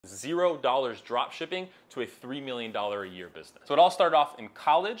$0 drop shipping to a $3 million a year business. So it all started off in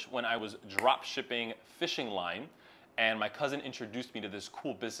college when I was drop shipping fishing line, and my cousin introduced me to this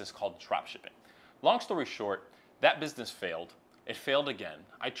cool business called drop shipping. Long story short, that business failed. It failed again.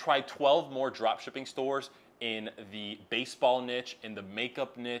 I tried 12 more drop shipping stores in the baseball niche, in the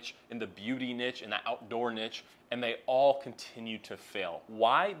makeup niche, in the beauty niche, in the outdoor niche, and they all continued to fail.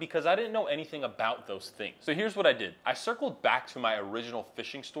 Why? Because I didn't know anything about those things. So here's what I did. I circled back to my original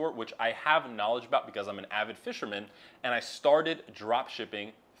fishing store, which I have knowledge about because I'm an avid fisherman, and I started drop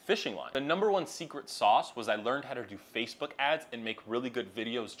shipping fishing line. The #1 secret sauce was I learned how to do Facebook ads and make really good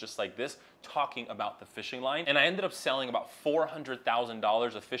videos just like this talking about the fishing line, and I ended up selling about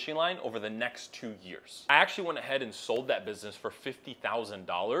 $400,000 of fishing line over the next 2 years. I actually went ahead and sold that business for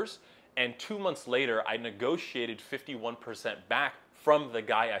 $50,000, and 2 months later I negotiated 51% back from the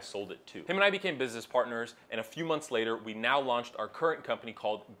guy I sold it to. Him and I became business partners, and a few months later, we now launched our current company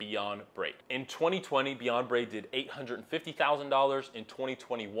called Beyond Braid. In 2020, Beyond Braid did $850,000. In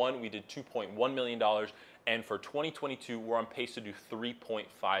 2021, we did $2.1 million. And for 2022, we're on pace to do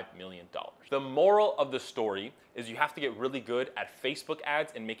 $3.5 million. The moral of the story is you have to get really good at Facebook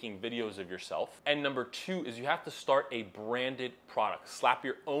ads and making videos of yourself. And #2 is you have to start a branded product. Slap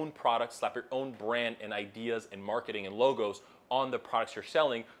your own product, slap your own brand and ideas and marketing and logos on the products you're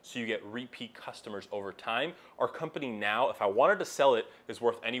selling so you get repeat customers over time. Our company now, if I wanted to sell it, is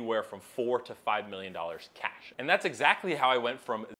worth anywhere from $4 to $5 million cash. And that's exactly how I went from